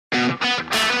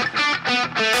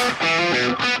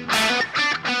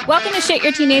Welcome to Shit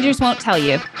Your Teenagers Won't Tell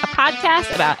You, a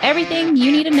podcast about everything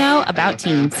you need to know about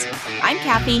teens. I'm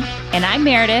Kathy. And I'm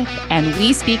Meredith, and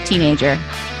we speak teenager.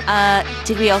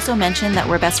 Did we also mention that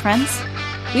we're best friends?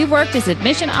 We've worked as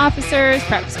admission officers,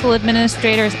 prep school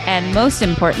administrators, and most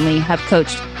importantly, have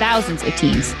coached thousands of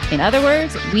teens. In other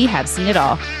words, we have seen it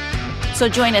all. So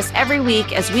join us every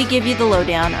week as we give you the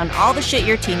lowdown on all the shit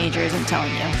your teenager isn't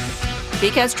telling you.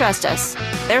 Because trust us,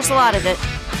 there's a lot of it.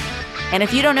 And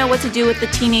if you don't know what to do with the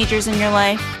teenagers in your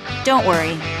life, don't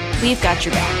worry, we've got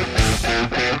your back.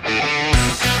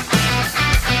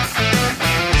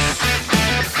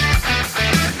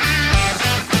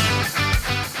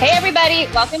 Hey everybody,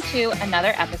 welcome to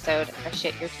another episode of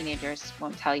Shit Your Teenagers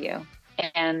Won't Tell You.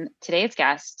 And today's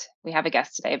guest, we have a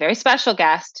guest today, a very special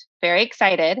guest, very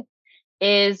excited,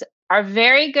 is our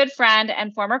very good friend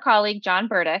and former colleague, John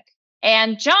Burdick.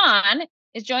 And John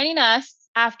is joining us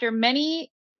after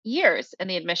many years in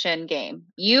the admission game.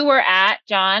 You were at,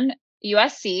 John,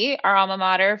 USC, our alma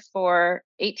mater, for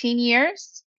 18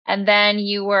 years. And then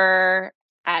you were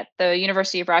at the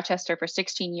University of Rochester for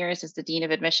 16 years as the Dean of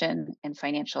Admission and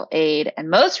Financial Aid. And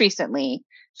most recently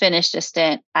finished a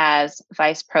stint as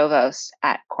Vice Provost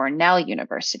at Cornell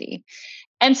University.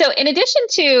 And so in addition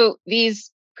to these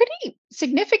pretty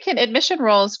significant admission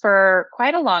roles for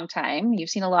quite a long time, you've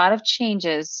seen a lot of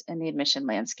changes in the admission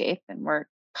landscape, and we're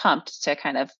pumped to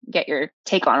kind of get your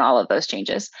take on all of those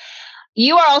changes.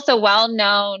 You are also well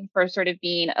known for sort of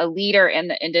being a leader in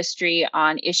the industry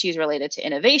on issues related to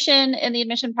innovation in the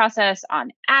admission process,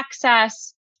 on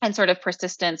access, and sort of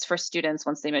persistence for students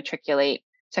once they matriculate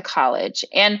to college.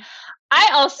 And I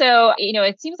also,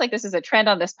 it seems like this is a trend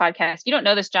on this podcast. You don't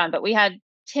know this, John, but we had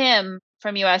Tim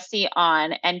from USC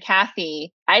on, and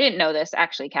Kathy, I didn't know this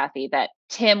actually, Kathy, that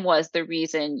Tim was the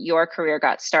reason your career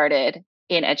got started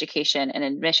in education and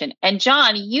admission. And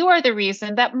John, you are the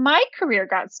reason that my career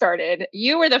got started.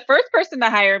 You were the first person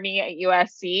to hire me at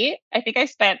USC. I think I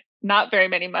spent not very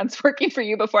many months working for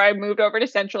you before I moved over to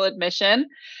central admission.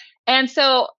 And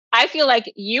so I feel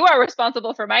like you are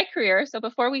responsible for my career. So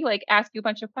before we ask you a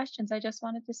bunch of questions, I just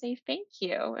wanted to say thank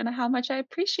you and how much I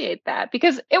appreciate that,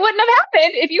 because it wouldn't have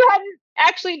happened if you hadn't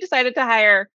actually decided to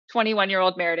hire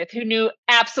 21-year-old Meredith, who knew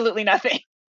absolutely nothing.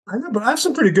 I know, but I have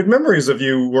some pretty good memories of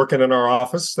you working in our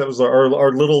office. That was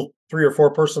our little 3 or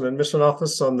 4 person admission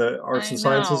office on the Arts and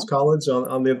Sciences College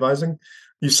on the advising.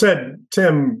 You said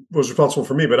Tim was responsible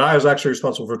for me, but I was actually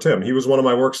responsible for Tim. He was one of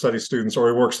my work study students, or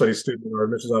a work study student in our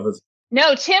admissions office.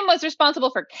 No, Tim was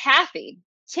responsible for Kathy.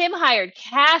 Tim hired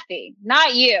Kathy,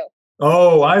 not you.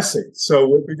 Oh, I see.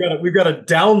 So we've got a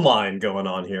downline going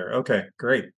on here. Okay,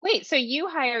 great. Wait, so you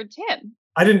hired Tim?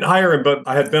 I didn't hire him, but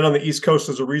I had been on the East Coast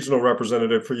as a regional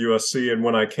representative for USC. And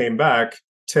when I came back,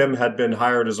 Tim had been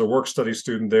hired as a work study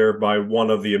student there by one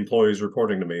of the employees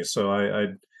reporting to me. So I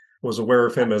was aware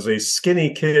of him as a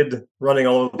skinny kid running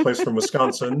all over the place from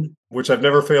Wisconsin, which I've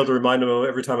never failed to remind him of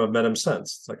every time I've met him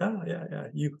since. It's like, yeah,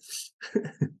 you.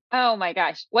 Oh my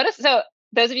gosh. So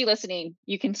those of you listening,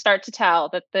 you can start to tell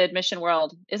that the admission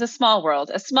world is a small world,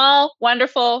 a small,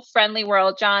 wonderful, friendly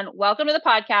world. John, welcome to the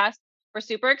podcast. We're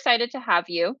super excited to have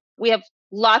you. We have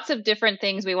lots of different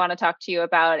things we want to talk to you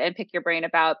about and pick your brain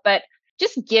about, but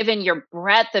just given your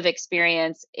breadth of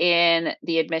experience in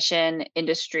the admission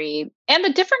industry and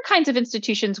the different kinds of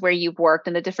institutions where you've worked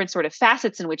and the different sort of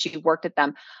facets in which you've worked at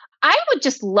them, I would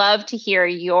just love to hear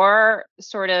your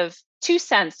sort of 2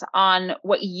 cents on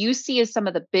what you see as some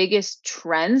of the biggest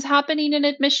trends happening in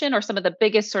admission, or some of the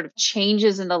biggest sort of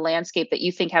changes in the landscape that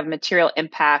you think have material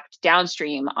impact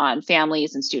downstream on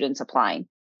families and students applying.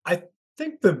 I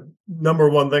think the number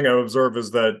one thing I observe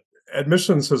is that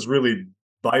admissions has really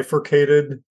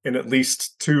bifurcated in at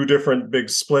least 2 different big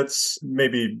splits.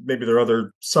 Maybe there are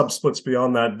other sub-splits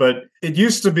beyond that, but it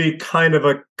used to be kind of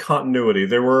a continuity.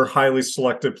 There were highly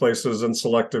selected places and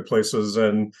selected places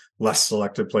and less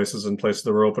selected places and places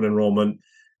that were open enrollment.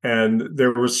 And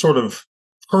there were sort of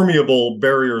permeable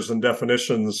barriers and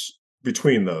definitions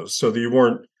between those, so that you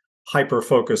weren't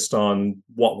hyper-focused on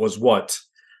what was what.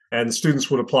 And students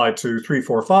would apply to 3,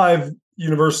 4, 5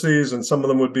 universities, and some of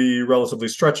them would be relatively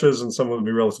stretches and some would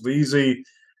be relatively easy.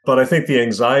 But I think the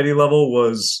anxiety level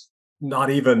was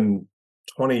not even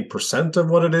 20%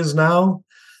 of what it is now.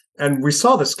 And we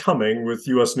saw this coming with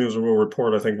U.S. News and World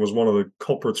Report, I think, was one of the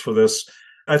culprits for this.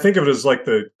 I think of it as like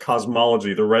the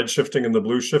cosmology, the red shifting and the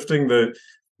blue shifting.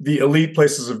 The elite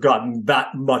places have gotten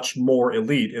that much more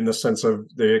elite in the sense of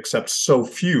they accept so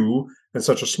few and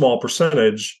such a small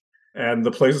percentage. And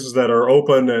the places that are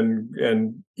open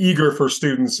and eager for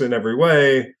students in every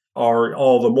way are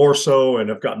all the more so and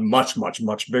have gotten much, much,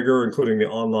 much bigger, including the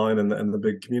online and the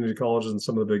big community colleges and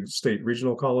some of the big state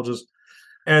regional colleges.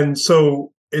 And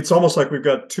so it's almost like we've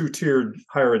got two-tiered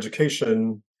higher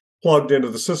education plugged into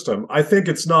the system. I think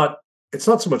it's not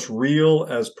so much real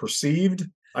as perceived.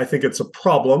 I think it's a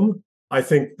problem. I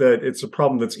think that it's a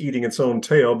problem that's eating its own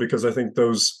tail, because I think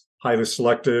those highly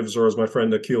selectives, or as my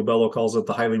friend Akil Bello calls it,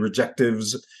 the highly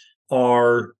rejectives,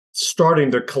 are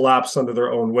starting to collapse under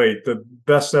their own weight. The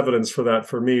best evidence for that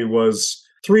for me was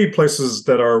 3 places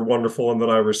that are wonderful and that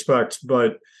I respect,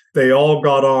 but they all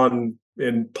got on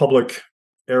in public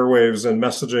airwaves and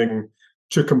messaging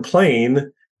to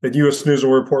complain that U.S. News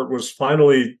and World Report was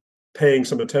finally paying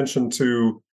some attention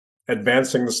to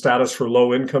advancing the status for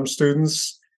low-income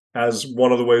students as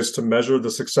one of the ways to measure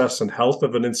the success and health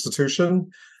of an institution.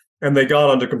 And they got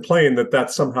on to complain that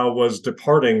that somehow was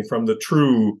departing from the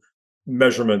true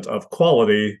measurement of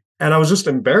quality. And I was just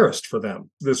embarrassed for them.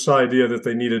 This idea that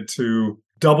they needed to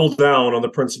double down on the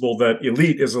principle that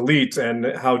elite is elite,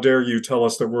 and how dare you tell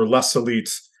us that we're less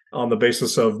elite on the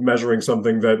basis of measuring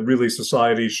something that really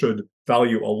society should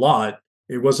value a lot.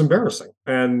 It was embarrassing.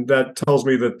 And that tells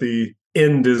me that the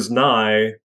end is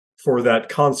nigh for that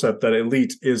concept that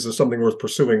elite is something worth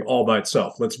pursuing all by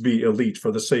itself. Let's be elite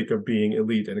for the sake of being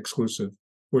elite and exclusive,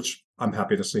 which I'm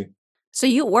happy to see. So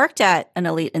you worked at an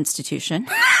elite institution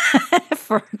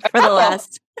for the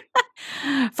last,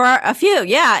 for a few.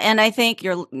 Yeah. And I think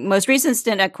your most recent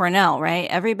stint at Cornell, right?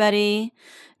 Everybody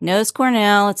knows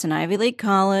Cornell. It's an Ivy League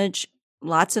college.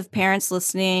 Lots of parents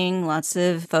listening, lots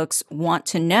of folks want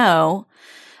to know.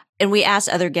 And we asked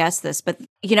other guests this, but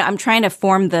I'm trying to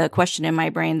form the question in my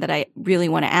brain that I really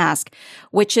want to ask,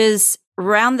 which is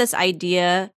around this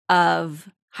idea of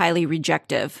highly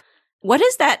rejective. What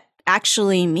does that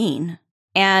actually mean?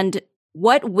 And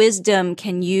what wisdom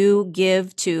can you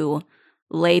give to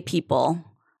lay people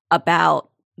about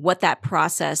what that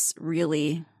process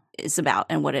really is about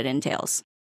and what it entails?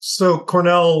 So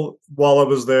Cornell, while I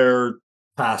was there,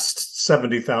 passed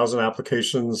 70,000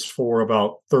 applications for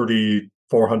about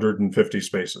 3,450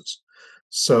 spaces.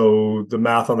 So the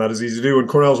math on that is easy to do. And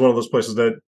Cornell is one of those places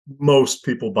that most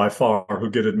people by far who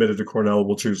get admitted to Cornell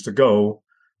will choose to go.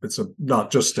 It's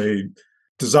not just a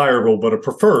desirable, but a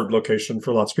preferred location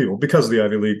for lots of people because of the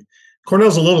Ivy League.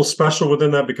 Cornell's a little special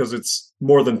within that because it's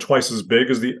more than twice as big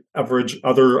as the average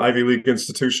other Ivy League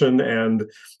institution. And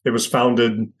it was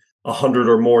founded 100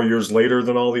 or more years later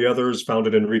than all the others,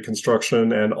 founded in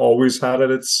Reconstruction, and always had at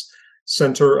its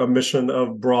center a mission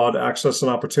of broad access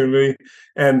and opportunity.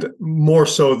 And more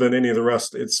so than any of the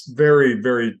rest, it's very,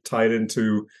 very tied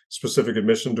into specific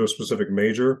admission to a specific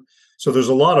major. So there's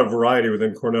a lot of variety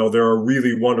within Cornell. There are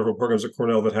really wonderful programs at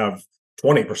Cornell that have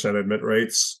 20% admit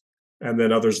rates, and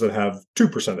then others that have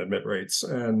 2% admit rates.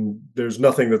 And there's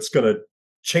nothing that's going to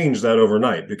change that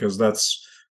overnight, because that's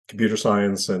computer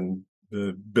science and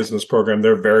the business program.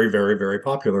 They're very, very, very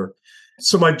popular.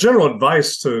 So my general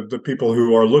advice to the people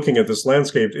who are looking at this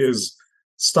landscape is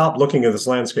stop looking at this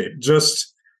landscape.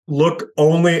 Just look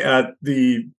only at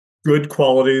the good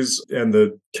qualities and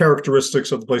the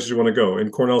characteristics of the places you want to go.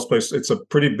 In Cornell's place, it's a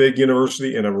pretty big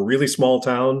university in a really small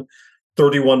town,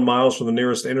 31 miles from the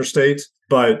nearest interstate.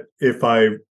 But if I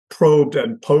probed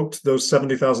and poked those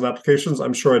 70,000 applications,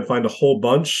 I'm sure I'd find a whole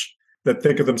bunch that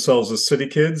think of themselves as city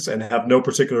kids and have no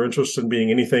particular interest in being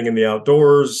anything in the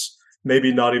outdoors,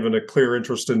 maybe not even a clear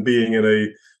interest in being in a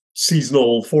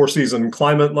seasonal 4-season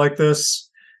climate like this.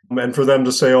 And for them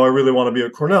to say, oh, I really want to be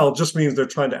at Cornell, just means they're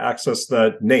trying to access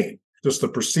that name, just the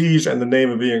prestige and the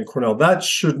name of being at Cornell. That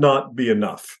should not be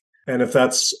enough. And if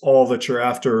that's all that you're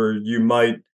after, you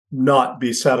might not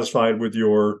be satisfied with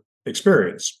your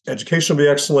experience. Education will be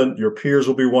excellent. Your peers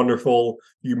will be wonderful.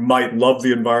 You might love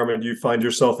the environment you find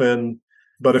yourself in.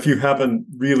 But if you haven't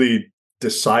really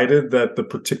decided that the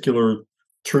particular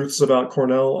truths about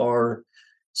Cornell are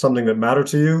something that matter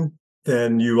to you,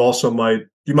 then you also might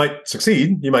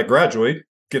succeed. You might graduate,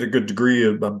 get a good degree,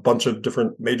 a bunch of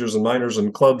different majors and minors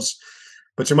and clubs,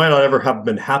 but you might not ever have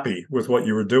been happy with what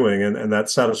you were doing. And that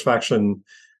satisfaction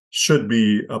should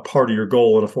be a part of your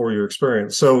goal in a 4-year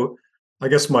experience. So I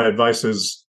guess my advice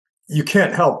is you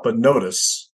can't help but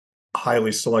notice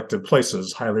highly selected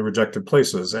places, highly rejected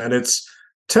places. And it's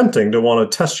tempting to want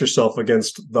to test yourself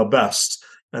against the best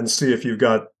and see if you've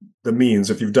got the means,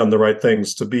 if you've done the right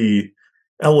things to be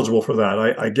eligible for that.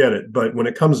 I get it. But when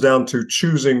it comes down to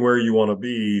choosing where you want to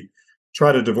be,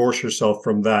 try to divorce yourself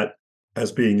from that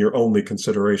as being your only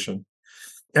consideration.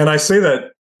 And I say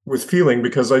that with feeling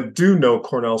because I do know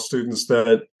Cornell students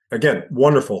that, again,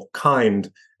 wonderful,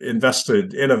 kind,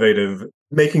 invested, innovative,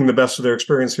 making the best of their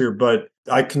experience here, but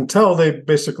I can tell they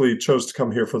basically chose to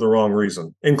come here for the wrong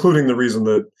reason, including the reason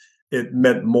that it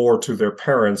meant more to their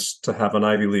parents to have an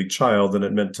Ivy League child than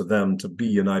it meant to them to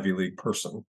be an Ivy League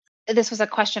person. This was a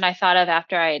question I thought of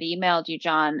after I had emailed you,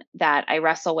 John, that I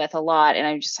wrestle with a lot. And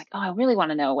I'm just like, oh, I really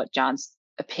want to know what John's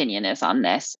opinion is on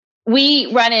this.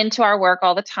 We run into our work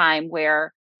all the time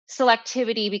where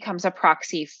selectivity becomes a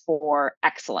proxy for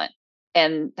excellent.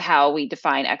 And how we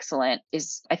define excellent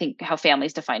is, I think, how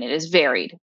families define it is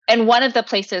varied. And one of the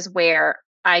places where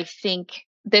I think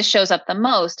this shows up the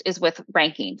most is with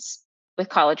rankings, with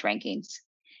college rankings.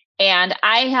 And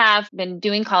I have been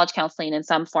doing college counseling in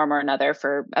some form or another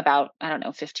for about,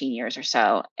 15 years or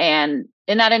so. And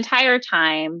in that entire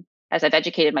time, as I've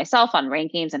educated myself on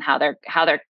rankings and how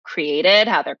they're created,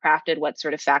 how they're crafted, what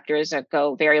sort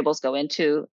of variables go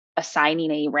into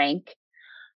assigning a rank,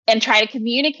 and try to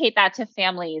communicate that to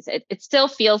families, it still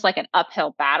feels like an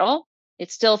uphill battle.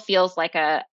 It still feels like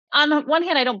on one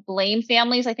hand, I don't blame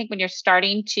families. I think when you're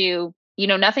starting to,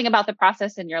 nothing about the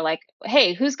process and you're like,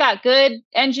 hey, who's got good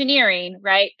engineering,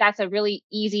 right? That's a really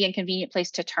easy and convenient place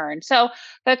to turn. So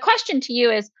the question to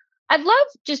you is, I'd love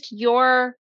just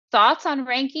your thoughts on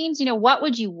rankings. What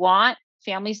would you want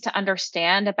families to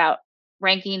understand about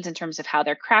rankings in terms of how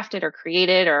they're crafted or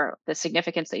created, or the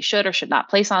significance they should or should not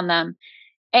place on them?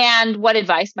 And what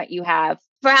advice might you have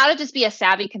for how to just be a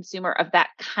savvy consumer of that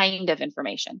kind of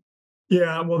information?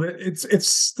 Yeah, well,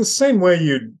 it's the same way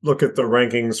you'd look at the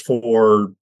rankings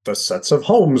for the sets of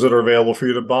homes that are available for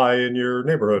you to buy in your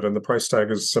neighborhood, and the price tag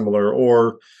is similar,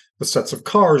 or the sets of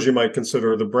cars you might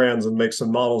consider, the brands and makes and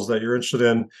models that you're interested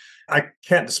in. I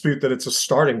can't dispute that it's a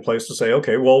starting place to say,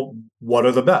 okay, well, what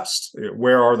are the best?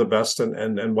 Where are the best,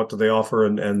 and what do they offer,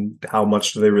 and how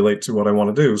much do they relate to what I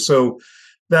want to do? So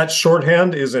that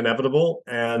shorthand is inevitable.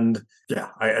 And yeah,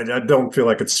 I don't feel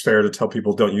like it's fair to tell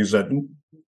people don't use that,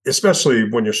 especially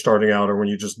when you're starting out or when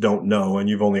you just don't know and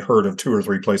you've only heard of 2 or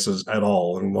 3 places at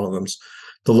all. And one of them's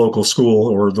the local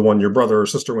school or the one your brother or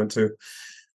sister went to.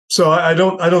 So I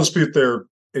don't dispute their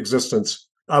existence.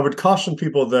 I would caution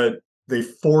people that they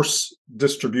force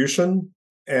distribution.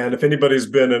 And if anybody's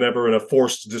been ever in a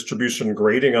forced distribution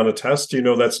grading on a test,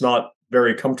 that's not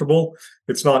very comfortable.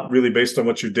 It's not really based on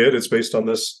what you did. It's based on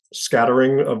this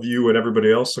scattering of you and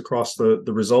everybody else across the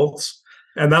results.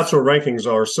 And that's what rankings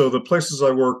are. So the places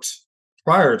I worked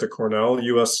prior to Cornell,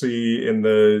 USC in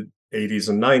the 80s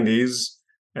and 90s,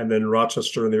 and then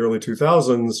Rochester in the early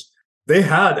 2000s, they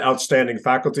had outstanding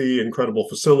faculty, incredible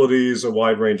facilities, a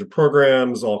wide range of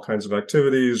programs, all kinds of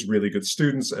activities, really good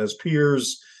students as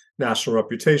peers, national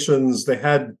reputations. They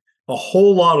had a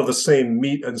whole lot of the same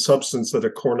meat and substance that a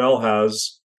Cornell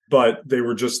has, but they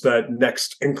were just that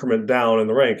next increment down in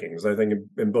the rankings. I think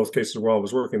in both cases while I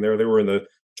was working there, they were in the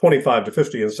 25 to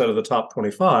 50 instead of the top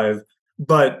 25.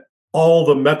 But all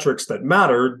the metrics that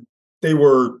mattered, they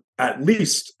were at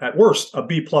least, at worst, a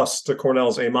B+ to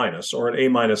Cornell's A- or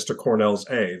an A- to Cornell's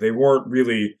A. They weren't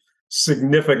really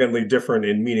significantly different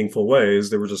in meaningful ways.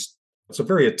 They were just, it's a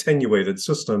very attenuated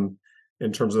system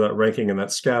in terms of that ranking and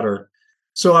that scatter.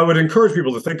 So I would encourage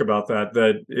people to think about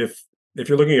that if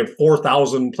you're looking at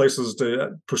 4,000 places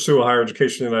to pursue a higher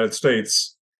education in the United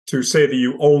States, to say that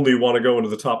you only want to go into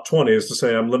the top 20 is to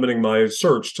say I'm limiting my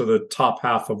search to the top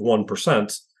half of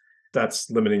 1%. That's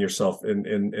limiting yourself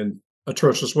in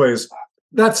atrocious ways.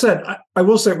 That said, I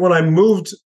will say when I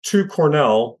moved to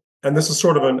Cornell, and this is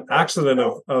sort of an accident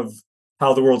of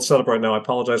how the world's set up right now. I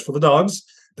apologize for the dogs.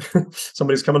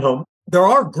 Somebody's coming home. There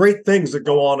are great things that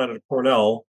go on at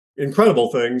Cornell,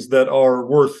 incredible things that are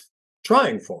worth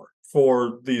trying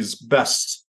for these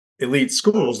best elite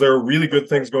schools. There are really good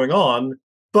things going on,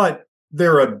 but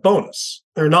they're a bonus.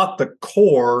 They're not the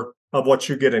core of what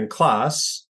you get in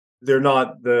class. They're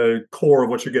not the core of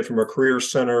what you get from a career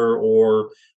center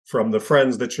or from the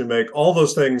friends that you make. All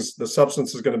those things, the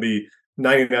substance is going to be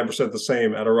 99% the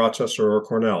same at a Rochester or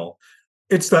Cornell.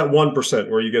 It's that 1%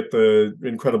 where you get the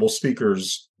incredible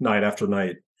speakers night after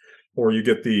night, or you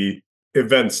get the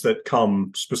events that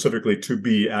come specifically to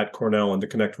be at Cornell and to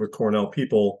connect with Cornell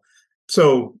people.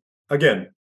 So again,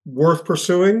 worth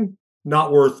pursuing,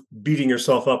 not worth beating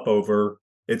yourself up over.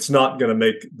 It's not going to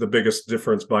make the biggest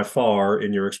difference by far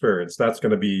in your experience. That's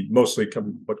going to be mostly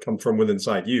what comes from within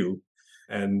inside you,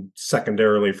 and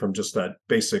secondarily from just that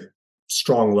basic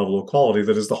strong level of quality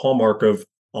that is the hallmark of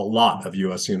a lot of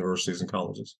U.S. universities and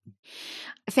colleges.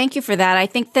 Thank you for that. I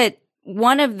think that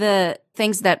one of the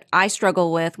things that I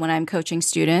struggle with when I'm coaching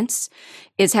students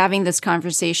is having this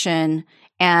conversation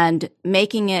and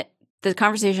making it the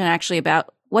conversation actually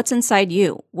about what's inside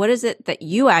you. What is it that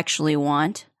you actually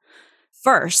want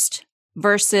first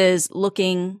versus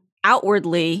looking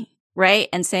outwardly right?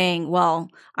 And saying, well,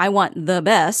 I want the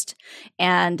best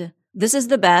and this is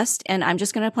the best and I'm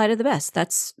just going to apply to the best.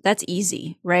 That's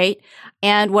easy, right?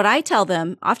 And what I tell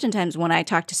them oftentimes when I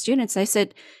talk to students, I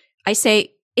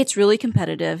say it's really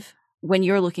competitive when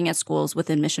you're looking at schools with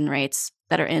admission rates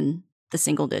that are in the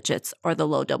single digits or the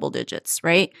low double digits,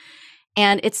 right?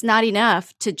 And it's not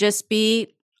enough to just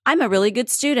be, I'm a really good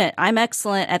student. I'm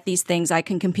excellent at these things. I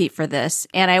can compete for this.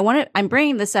 And I'm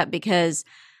bringing this up because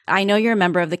I know you're a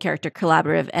member of the Character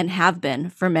Collaborative and have been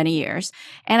for many years.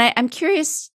 And I'm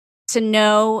curious to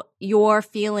know your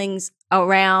feelings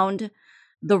around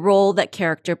the role that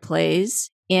character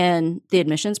plays in the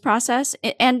admissions process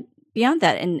and beyond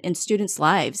that in students'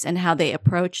 lives and how they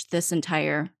approach this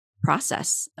entire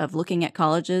process of looking at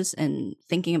colleges and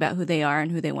thinking about who they are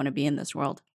and who they want to be in this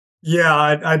world. Yeah,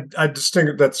 I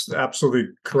distinguish. That's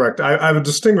absolutely correct. I would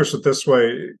distinguish it this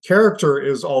way. Character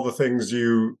is all the things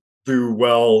you do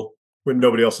well when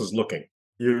nobody else is looking.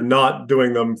 You're not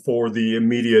doing them for the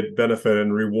immediate benefit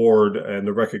and reward and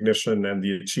the recognition and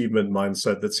the achievement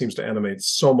mindset that seems to animate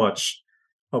so much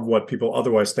of what people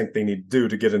otherwise think they need to do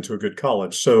to get into a good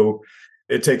college. So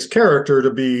it takes character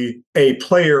to be a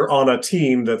player on a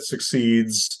team that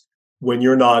succeeds when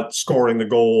you're not scoring the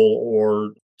goal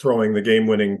or throwing the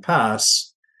game-winning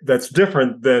pass. That's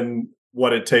different than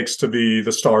what it takes to be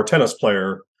the star tennis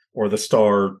player or the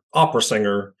star opera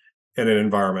singer in an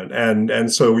environment.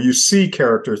 And so you see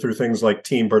character through things like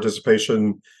team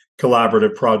participation,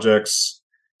 collaborative projects,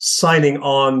 signing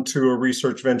on to a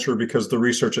research venture because the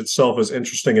research itself is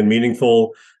interesting and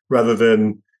meaningful, rather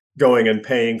than going and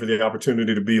paying for the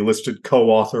opportunity to be listed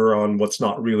co-author on what's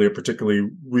not really a particularly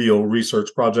real research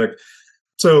project.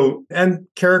 So, and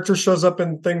character shows up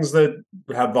in things that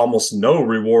have almost no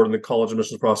reward in the college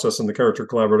admissions process, and the Character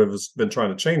Collaborative has been trying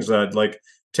to change that, like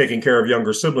taking care of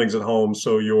younger siblings at home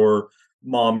so your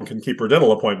mom can keep her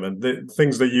dental appointment. The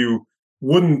things that you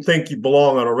wouldn't think you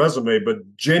belong on a resume, but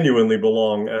genuinely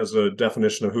belong as a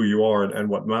definition of who you are and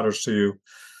what matters to you.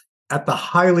 At the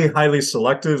highly, highly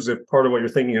selectives, if part of what you're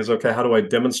thinking is, okay, how do I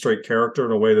demonstrate character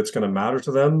in a way that's going to matter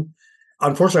to them?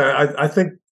 Unfortunately, I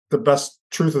think the best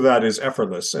truth of that is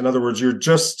effortless. In other words, you're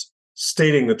just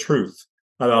stating the truth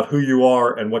about who you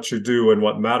are and what you do and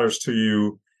what matters to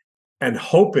you, and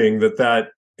hoping that that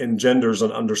engenders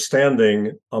an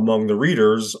understanding among the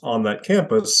readers on that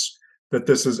campus that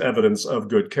this is evidence of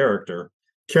good character.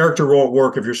 Character won't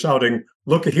work if you're shouting,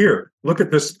 look at here, look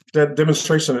at this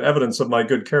demonstration and evidence of my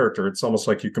good character. It's almost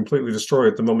like you completely destroy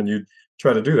it the moment you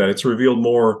try to do that. It's revealed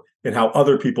more in how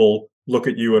other people look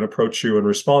at you and approach you and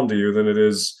respond to you than it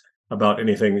is about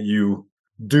anything that you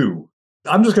do.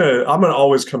 I'm gonna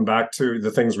always come back to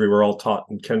the things we were all taught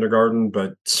in kindergarten,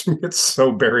 but it's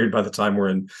so buried by the time we're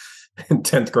in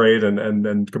 10th grade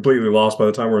and completely lost by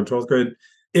the time we're in 12th grade.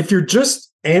 If you're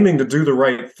just aiming to do the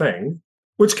right thing,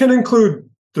 which can include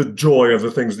the joy of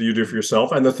the things that you do for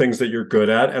yourself and the things that you're good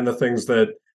at and the things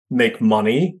that make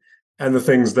money and the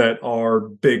things that are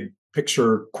big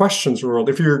picture questions for the world,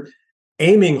 if you're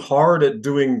aiming hard at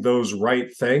doing those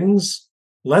right things,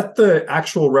 let the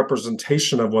actual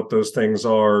representation of what those things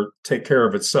are take care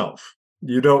of itself.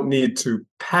 You don't need to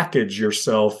package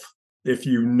yourself if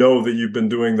you know that you've been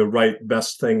doing the right,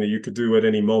 best thing that you could do at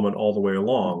any moment all the way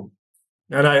along.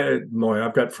 And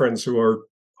I've got friends who are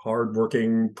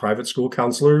hardworking private school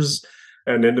counselors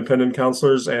and independent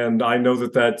counselors, and I know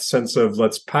that sense of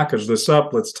let's package this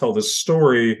up, let's tell this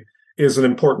story is an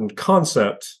important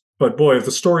concept. But boy, if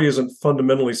the story isn't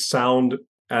fundamentally sound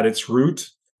at its root,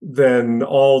 then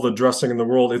all the dressing in the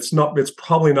world, it's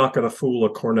probably not going to fool a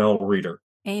Cornell reader.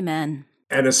 Amen.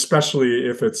 And especially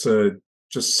if it's a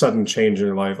just sudden change in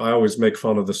your life. I always make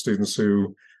fun of the students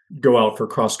who go out for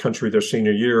cross country their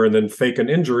senior year and then fake an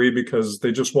injury because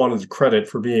they just wanted credit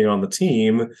for being on the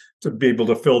team to be able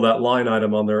to fill that line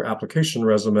item on their application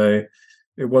resume.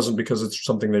 It wasn't because it's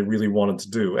something they really wanted to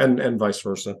do, and vice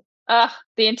versa.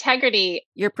 The integrity.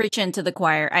 You're preaching to the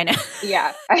choir. I know.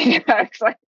 Yeah, I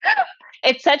know.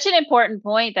 It's such an important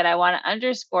point that I want to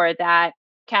underscore that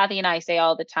Kathy and I say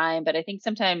all the time, but I think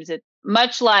sometimes it's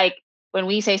much like when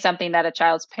we say something that a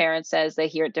child's parent says, they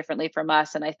hear it differently from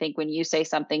us. And I think when you say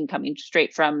something coming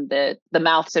straight from the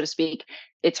mouth, so to speak,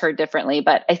 it's heard differently.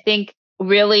 But I think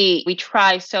really we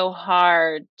try so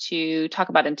hard to talk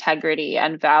about integrity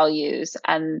and values.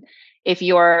 And if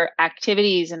your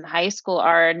activities in high school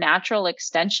are a natural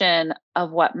extension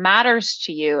of what matters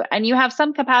to you, and you have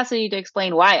some capacity to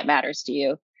explain why it matters to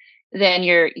you, then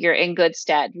you're in good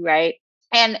stead, right?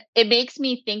 And it makes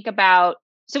me think about,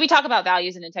 so we talk about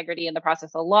values and integrity in the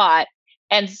process a lot.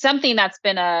 And something that's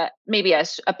been maybe a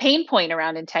pain point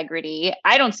around integrity,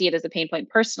 I don't see it as a pain point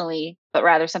personally, but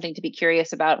rather something to be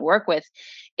curious about and work with,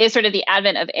 is sort of the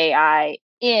advent of AI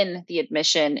in the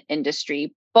admission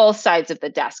industry, both sides of the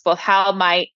desk, both how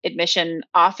might admission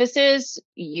offices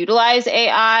utilize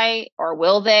AI, or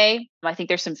will they? I think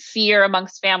there's some fear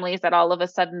amongst families that all of a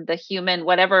sudden the human,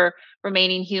 whatever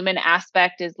remaining human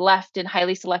aspect is left in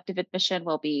highly selective admission,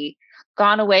 will be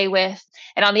gone away with.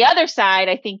 And on the other side,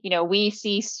 I think, we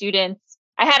see students.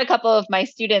 I had a couple of my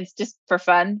students, just for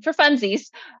funsies,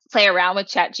 play around with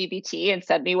ChatGPT and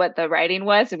send me what the writing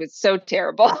was. It was so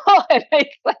terrible.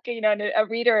 And a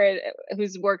reader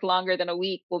who's worked longer than a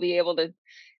week will be able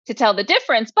to tell the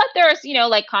difference. But there's,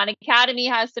 like Khan Academy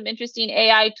has some interesting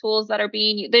AI tools that are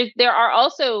being, there are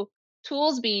also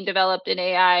tools being developed in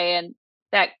AI, and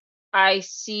that I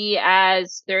see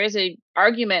as there is an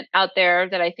argument out there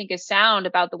that I think is sound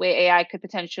about the way AI could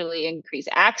potentially increase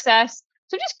access.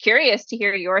 So just curious to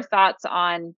hear your thoughts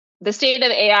on the state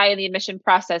of AI in the admission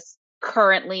process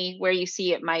currently, where you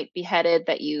see it might be headed,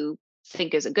 that you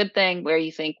think is a good thing, where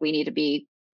you think we need to be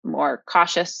more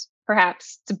cautious,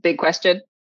 perhaps. It's a big question.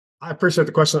 I appreciate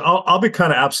the question. I'll be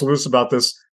kind of absolute about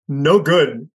this. No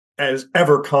good has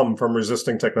ever come from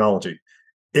resisting technology.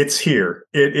 It's here.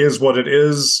 It is what it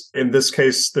is. In this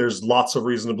case, there's lots of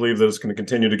reason to believe that it's going to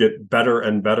continue to get better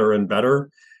and better and better.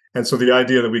 And so the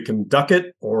idea that we can duck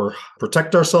it or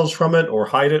protect ourselves from it or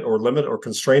hide it or limit or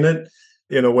constrain it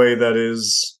in a way that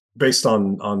is based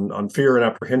on fear and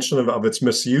apprehension of its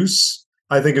misuse,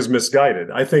 I think is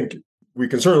misguided. I think we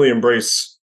can certainly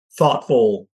embrace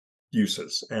thoughtful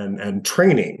uses and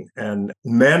training and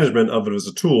management of it as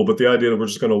a tool. But the idea that we're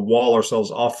just going to wall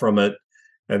ourselves off from it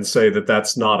and say that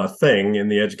that's not a thing in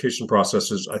the education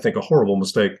process is, I think, a horrible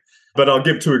mistake. But I'll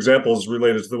give two examples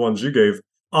related to the ones you gave.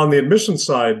 On the admissions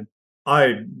side,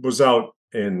 I was out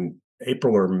in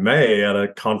April or May at a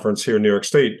conference here in New York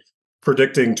State,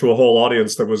 predicting to a whole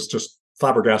audience that was just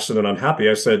flabbergasted and unhappy.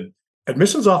 I said,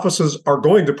 admissions offices are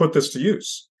going to put this to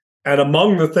use. And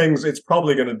among the things it's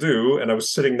probably going to do, and I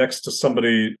was sitting next to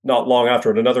somebody not long after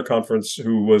at another conference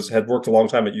who had worked a long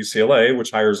time at UCLA,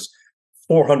 which hires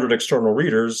 400 external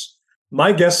readers.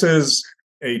 My guess is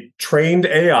a trained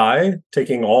AI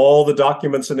taking all the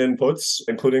documents and inputs,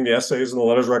 including the essays and the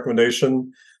letters of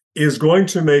recommendation, is going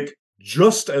to make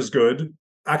just as good,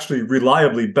 actually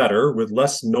reliably better, with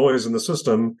less noise in the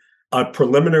system, a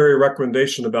preliminary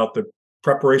recommendation about the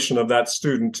preparation of that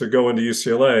student to go into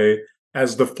UCLA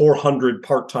as the 400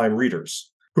 part-time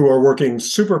readers who are working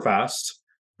super fast,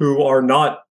 who are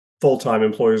not full-time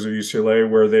employees of UCLA,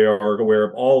 where they are aware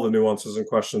of all the nuances and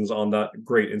questions on that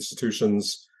great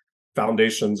institution's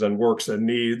foundations and works and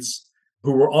needs,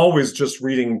 who were always just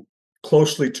reading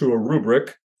closely to a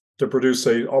rubric to produce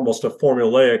almost a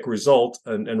formulaic result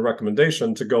and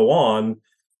recommendation to go on.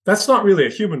 That's not really a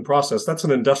human process. That's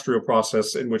an industrial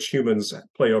process in which humans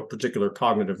play a particular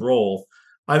cognitive role.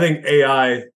 I think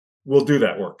AI will do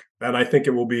that work. And I think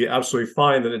it will be absolutely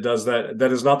fine that it does that.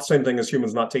 That is not the same thing as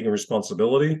humans not taking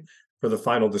responsibility for the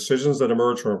final decisions that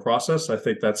emerge from a process. I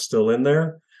think that's still in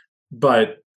there.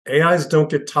 But AIs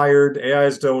don't get tired.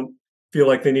 AIs don't feel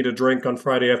like they need a drink on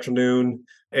Friday afternoon.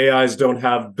 AIs don't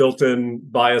have built-in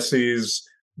biases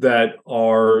that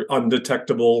are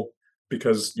undetectable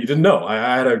because you didn't know.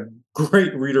 I had a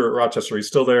great reader at Rochester. He's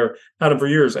still there, had him for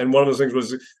years. And one of those things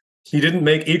was he didn't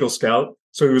make Eagle Scout.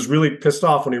 So he was really pissed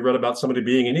off when he read about somebody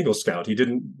being an Eagle Scout. He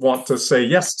didn't want to say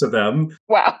yes to them.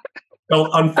 Wow. Felt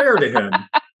unfair to him.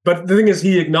 But the thing is,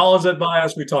 he acknowledged that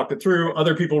bias. We talked it through.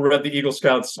 Other people read the Eagle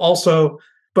Scouts also.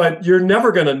 But you're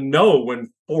never going to know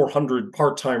when 400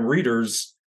 part-time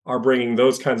readers are bringing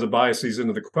those kinds of biases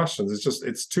into the questions.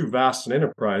 It's too vast an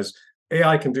enterprise.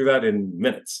 AI can do that in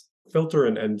minutes, filter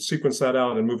and sequence that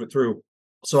out and move it through.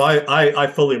 So I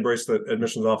fully embrace that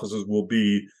admissions offices will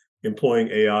be employing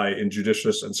AI in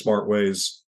judicious and smart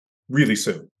ways really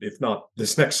soon, if not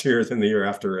this next year, then the year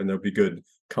after, and there'll be good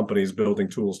companies building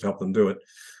tools to help them do it.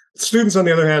 Students, on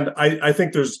the other hand, I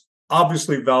think there's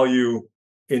obviously value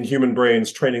in human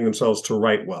brains training themselves to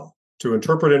write well, to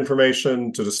interpret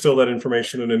information, to distill that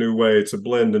information in a new way, to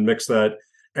blend and mix that.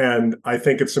 And I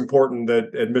think it's important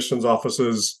that admissions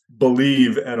offices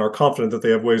believe and are confident that they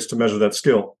have ways to measure that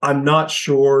skill. I'm not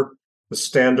sure the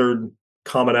standard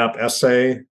Common App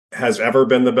essay has ever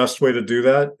been the best way to do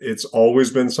that. It's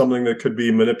always been something that could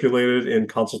be manipulated in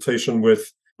consultation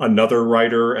with another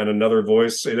writer and another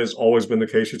voice. It has always been the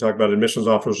case. You talk about admissions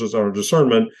officers on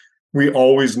discernment. We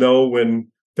always know when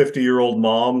 50-year-old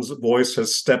mom's voice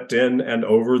has stepped in and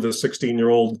over the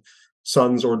 16-year-old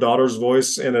son's or daughter's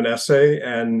voice in an essay,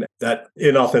 and that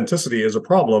inauthenticity is a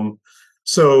problem.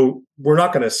 So we're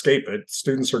not going to escape it.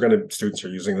 Students are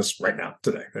using this right now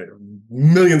today. A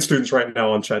million students right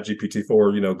now on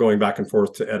ChatGPT-4, going back and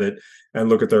forth to edit and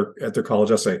look at their college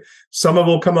essay. Some of it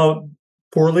will come out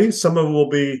poorly. Some of it will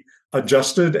be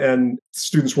adjusted, and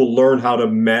students will learn how to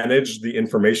manage the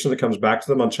information that comes back to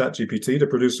them on ChatGPT to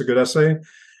produce a good essay.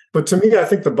 But to me, I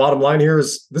think the bottom line here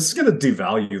is this is going to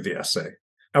devalue the essay.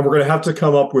 And we're going to have to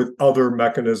come up with other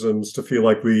mechanisms to feel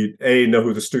like we, A, know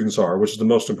who the students are, which is the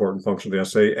most important function of the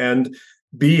essay, and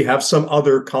B, have some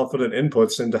other confident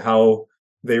inputs into how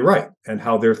they write and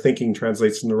how their thinking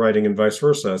translates into writing and vice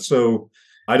versa. So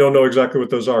I don't know exactly what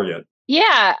those are yet.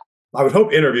 Yeah. I would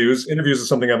hope interviews. Interviews is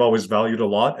something I've always valued a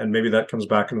lot, and maybe that comes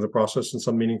back into the process in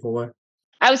some meaningful way.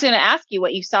 I was going to ask you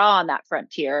what you saw on that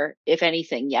frontier, if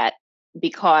anything yet,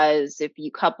 because if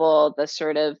you couple the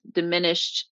sort of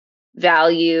diminished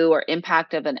value or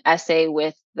impact of an essay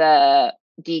with the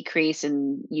decrease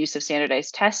in use of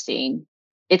standardized testing,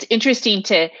 it's interesting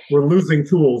we're losing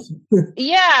tools.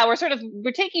 Yeah,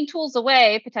 we're taking tools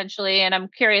away potentially, and I'm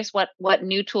curious what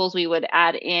new tools we would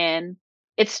add in.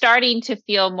 It's starting to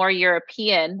feel more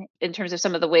European in terms of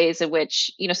some of the ways in which,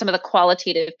 some of the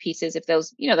qualitative pieces, if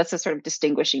those, that's a sort of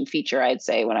distinguishing feature, I'd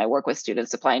say, when I work with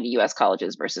students applying to US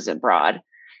colleges versus abroad.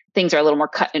 Things are a little more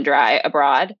cut and dry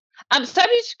abroad. So I'm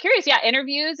just curious,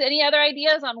 interviews, any other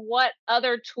ideas on what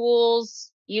other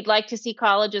tools you'd like to see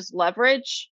colleges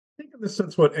leverage? I think in the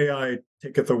sense what AI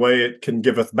taketh away, it can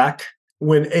giveth back.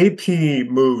 When AP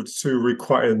moved to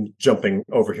requiring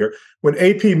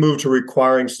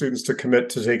students to commit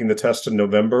to taking the test in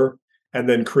November, and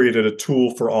then created a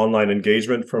tool for online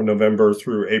engagement from November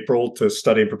through April to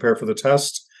study and prepare for the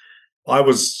test, I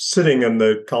was sitting in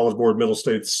the College Board Middle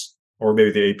States, or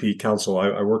maybe the AP Council.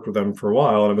 I worked with them for a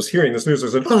while, and I was hearing this news. I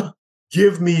said,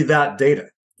 give me that data.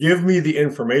 Give me the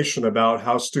information about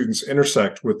how students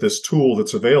intersect with this tool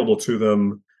that's available to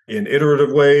them in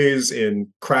iterative ways,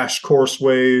 in crash course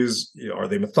ways. Are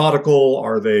they methodical?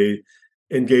 Are they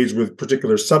engaged with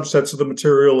particular subsets of the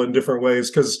material in different ways?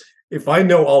 Because if I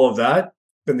know all of that,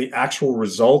 then the actual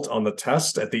result on the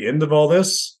test at the end of all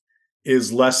this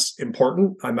is less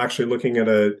important. I'm actually looking at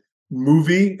a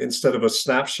movie instead of a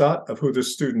snapshot of who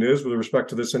this student is with respect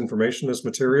to this information, this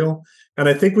material. And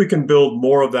I think we can build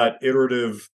more of that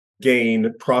iterative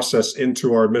gain process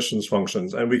into our admissions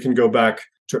functions. And we can go back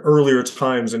to earlier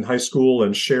times in high school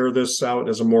and share this out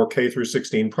as a more K through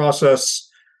 16 process.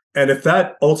 And if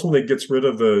that ultimately gets rid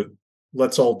of the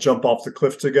let's all jump off the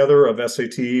cliff together of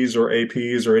SATs or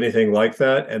APs or anything like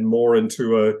that, and more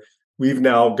into we've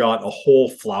now got a whole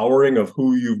flowering of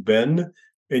who you've been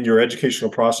in your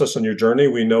educational process and your journey.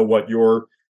 We know what your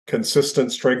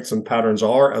consistent strengths and patterns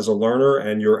are as a learner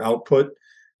and your output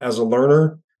as a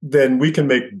learner, then we can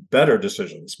make better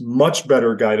decisions, much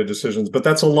better guided decisions. But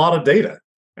that's a lot of data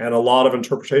and a lot of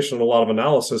interpretation and a lot of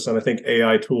analysis. And I think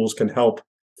AI tools can help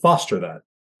foster that.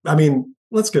 I mean,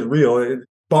 let's get real.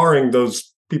 Barring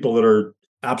those people that are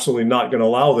absolutely not going to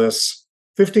allow this,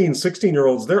 15,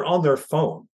 16-year-olds, they're on their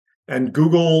phone. And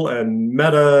Google and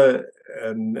Meta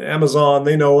and Amazon,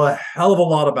 they know a hell of a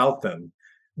lot about them.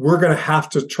 We're going to have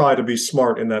to try to be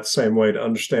smart in that same way to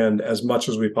understand as much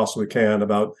as we possibly can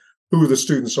about who the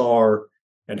students are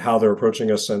and how they're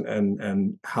approaching us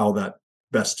and how that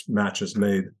best match is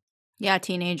made. Yeah,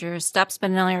 teenagers, stop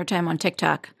spending all your time on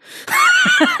TikTok.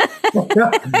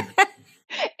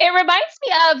 It reminds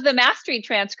me of the mastery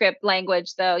transcript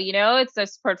language, though. It's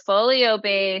this portfolio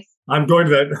based. I'm going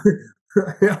to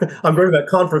that. I'm going to that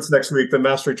conference next week, the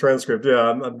mastery transcript.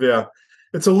 Yeah.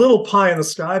 It's a little pie in the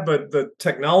sky, but the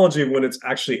technology, when it's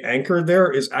actually anchored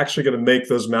there, is actually going to make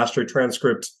those mastery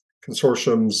transcript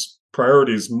consortiums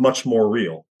priorities much more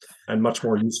real and much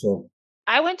more useful.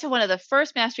 I went to one of the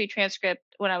first mastery transcript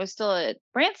when I was still at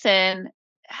Branson.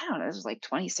 I don't know, it was like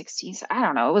 2016. I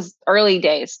don't know. It was early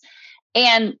days.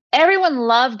 And everyone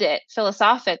loved it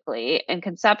philosophically and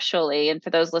conceptually. And for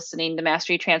those listening, the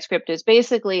mastery transcript is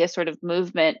basically a sort of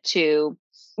movement to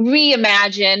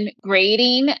reimagine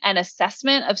grading and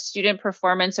assessment of student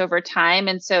performance over time.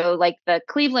 And so like the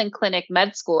Cleveland Clinic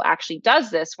Med School actually does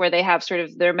this, where they have sort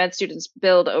of their med students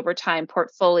build over time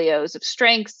portfolios of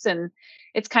strengths. And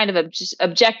it's kind of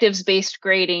objectives-based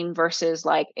grading versus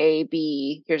like A,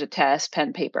 B, here's a test,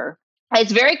 pen, paper.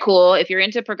 It's very cool. If you're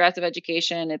into progressive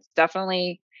education, it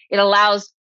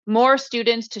allows more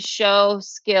students to show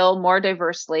skill more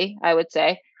diversely, I would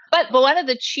say. But one of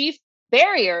the chief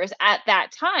barriers at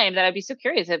that time that I'd be so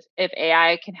curious if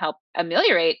AI can help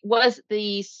ameliorate was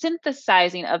the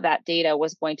synthesizing of that data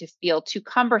was going to feel too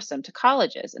cumbersome to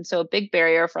colleges. And so a big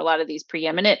barrier for a lot of these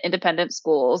preeminent independent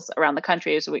schools around the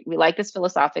country is we like this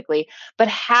philosophically, but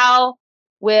how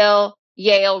will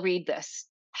Yale read this?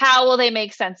 How will they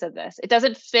make sense of this? It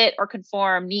doesn't fit or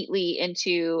conform neatly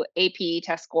into AP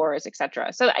test scores, et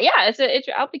cetera. So yeah,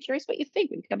 I'll be curious what you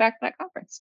think when you come back to that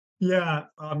conference. Yeah,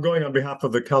 I'm going on behalf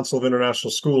of the Council of International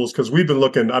Schools because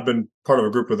I've been part of a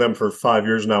group with them for 5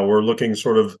 years now. We're looking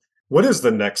sort of what is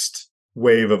the next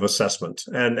wave of assessment?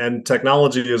 And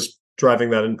technology is driving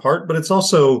that in part, but it's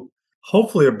also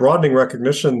hopefully a broadening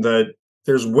recognition that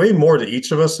there's way more to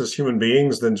each of us as human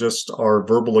beings than just our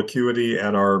verbal acuity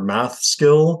and our math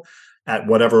skill at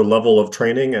whatever level of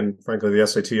training. And frankly, the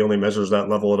SAT only measures that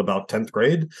level at about 10th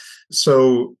grade.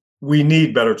 So we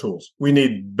need better tools. We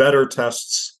need better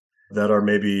tests that are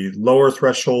maybe lower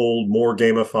threshold, more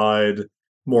gamified,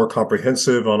 more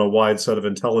comprehensive on a wide set of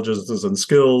intelligences and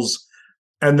skills.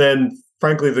 And then,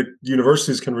 frankly, the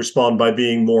universities can respond by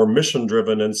being more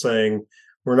mission-driven and saying,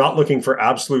 we're not looking for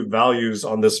absolute values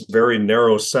on this very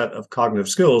narrow set of cognitive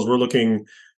skills. We're looking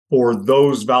for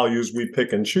those values we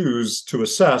pick and choose to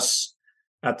assess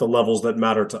at the levels that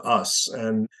matter to us.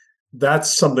 And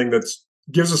that's something that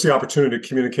gives us the opportunity to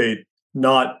communicate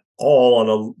not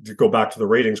all to go back to the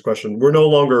ratings question, we're no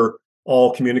longer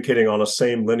all communicating on a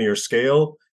same linear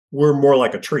scale. We're more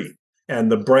like a tree.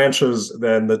 And the branches,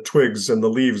 then the twigs and the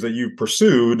leaves that you've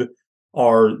pursued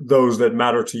are those that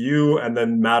matter to you and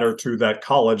then matter to that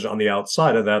college on the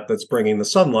outside of that that's bringing the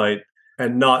sunlight,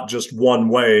 and not just one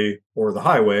way or the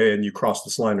highway and you cross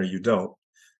this line or you don't,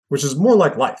 which is more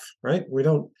like life, right?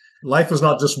 Life is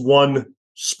not just one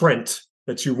sprint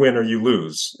that you win or you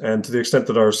lose. And to the extent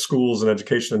that our schools and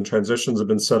education and transitions have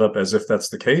been set up as if that's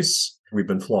the case, we've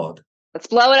been flawed. Let's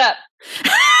blow it up.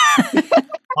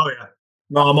 Oh, yeah.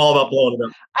 No, I'm all about blowing it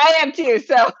up. I am too,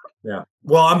 so. Yeah.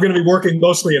 Well, I'm going to be working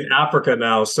mostly in Africa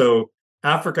now. So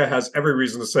Africa has every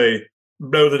reason to say,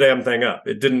 blow the damn thing up.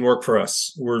 It didn't work for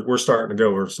us. We're starting to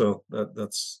go. So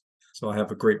so I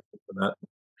have a great for that.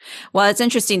 Well, it's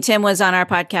interesting. Tim was on our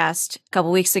podcast a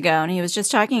couple weeks ago, and he was just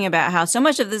talking about how so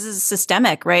much of this is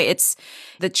systemic, right? It's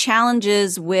the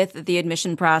challenges with the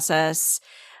admission process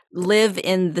live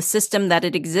in the system that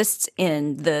it exists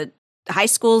in. The high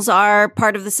schools are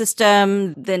part of the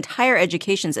system. The entire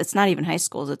education, it's not even high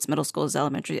schools, it's middle schools,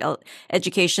 elementary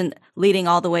education, leading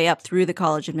all the way up through the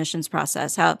college admissions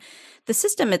process. How the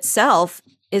system itself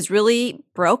is really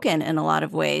broken in a lot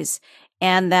of ways,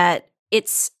 and that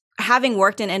it's having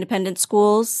worked in independent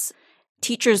schools,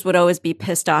 teachers would always be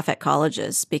pissed off at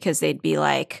colleges because they'd be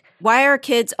like, why are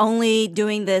kids only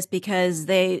doing this because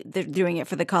they're doing it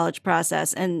for the college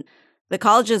process? And the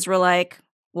colleges were like,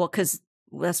 well, because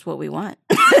that's what we want.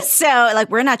 So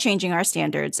like, we're not changing our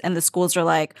standards. And the schools are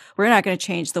like, we're not going to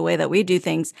change the way that we do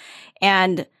things.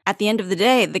 And at the end of the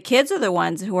day, the kids are the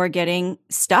ones who are getting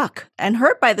stuck and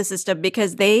hurt by the system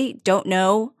because they don't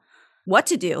know what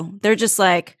to do. They're just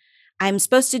like, I'm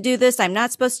supposed to do this. I'm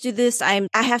not supposed to do this. I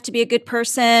have to be a good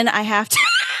person. I have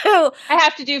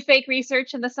to do fake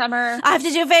research in the summer. I have to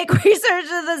do fake research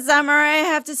in the summer. I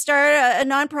have to start a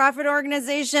nonprofit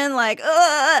organization,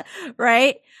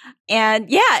 right? And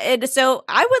yeah, so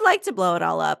I would like to blow it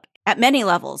all up at many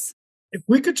levels. If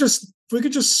we could just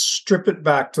strip it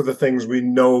back to the things we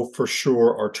know for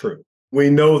sure are true. We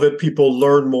know that people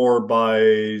learn more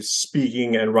by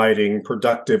speaking and writing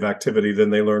productive activity than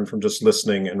they learn from just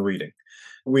listening and reading.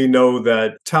 We know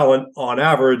that talent on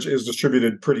average is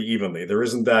distributed pretty evenly.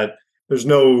 There's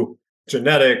no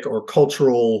genetic or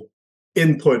cultural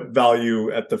input value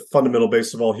at the fundamental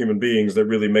base of all human beings that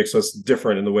really makes us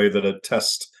different in the way that a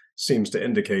test seems to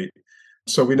indicate.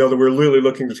 So we know that we're really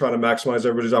looking to try to maximize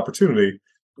everybody's opportunity.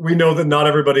 We know that not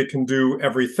everybody can do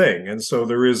everything. And so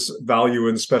there is value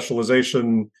in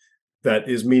specialization that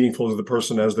is meaningful to the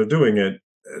person as they're doing it.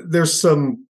 There's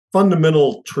some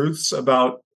fundamental truths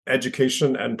about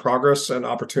education and progress and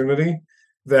opportunity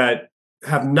that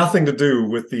have nothing to do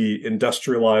with the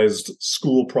industrialized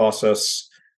school process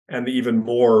and the even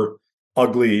more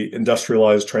ugly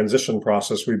industrialized transition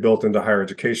process we built into higher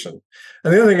education.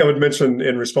 And the other thing I would mention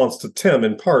in response to Tim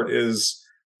in part is,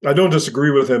 I don't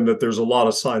disagree with him that there's a lot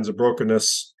of signs of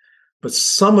brokenness, but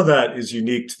some of that is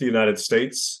unique to the United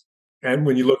States. And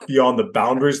when you look beyond the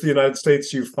boundaries of the United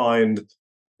States, you find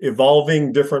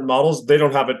evolving different models. They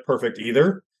don't have it perfect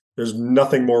either. There's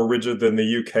nothing more rigid than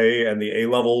the UK and the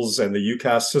A-levels and the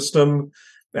UCAS system,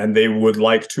 and they would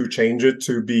like to change it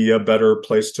to be a better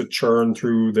place to churn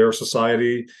through their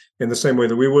society in the same way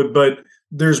that we would. But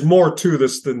there's more to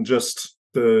this than just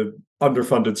the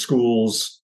underfunded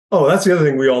schools. Oh, that's the other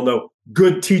thing we all know.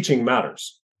 Good teaching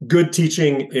matters. Good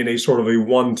teaching in a sort of a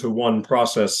one-to-one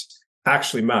process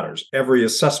actually matters. Every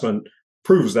assessment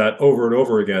proves that over and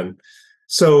over again.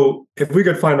 So if we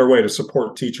could find our way to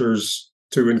support teachers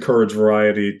to encourage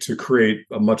variety, to create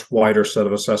a much wider set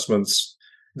of assessments,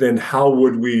 then how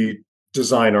would we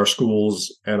design our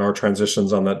schools and our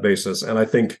transitions on that basis? And I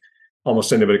think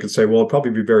almost anybody could say, well, it'd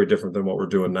probably be very different than what we're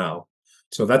doing now.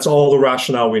 So that's all the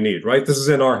rationale we need, right? This is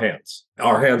in our hands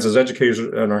as educators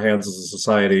and our hands as a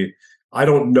society. I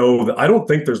don't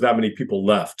think there's that many people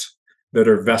left that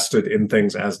are vested in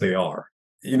things as they are.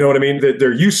 You know what I mean?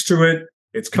 They're used to it.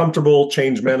 It's comfortable.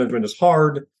 Change management is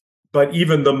hard. But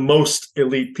even the most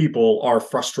elite people are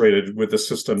frustrated with the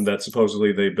system that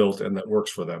supposedly they built and that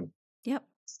works for them. Yep.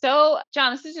 So,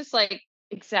 John, this is just like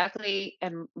exactly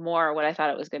and more what I thought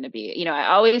it was going to be. You know, I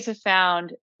always have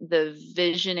found the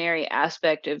visionary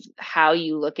aspect of how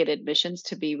you look at admissions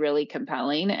to be really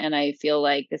compelling. And I feel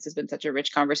like this has been such a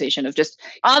rich conversation of just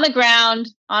on the ground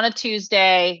on a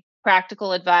Tuesday,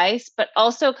 practical advice, but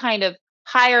also kind of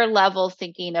higher level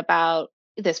thinking about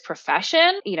this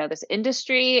profession, you know, this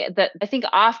industry, that I think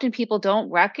often people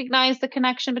don't recognize the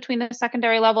connection between the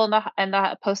secondary level and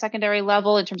the post-secondary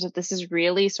level in terms of this is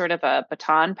really sort of a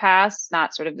baton pass,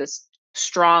 not sort of this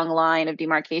strong line of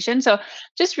demarcation. So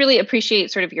just really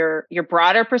appreciate sort of your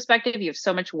broader perspective. You have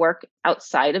so much work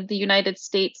outside of the United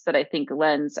States that I think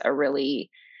lends a really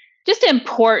just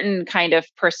important kind of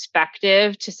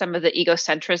perspective to some of the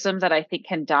egocentrism that I think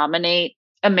can dominate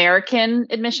American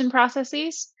admission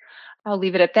processes. I'll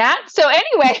leave it at that. So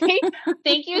anyway,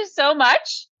 thank you so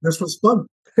much. This was fun.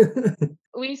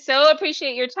 We so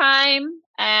appreciate your time,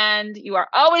 and you are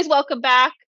always welcome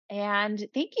back. And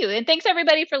thank you. And thanks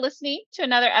everybody for listening to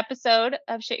another episode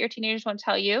of Shit Your Teenagers Won't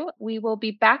Tell You. We will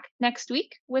be back next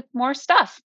week with more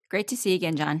stuff. Great to see you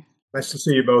again, John. Nice to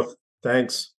see you both.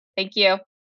 Thanks. Thank you.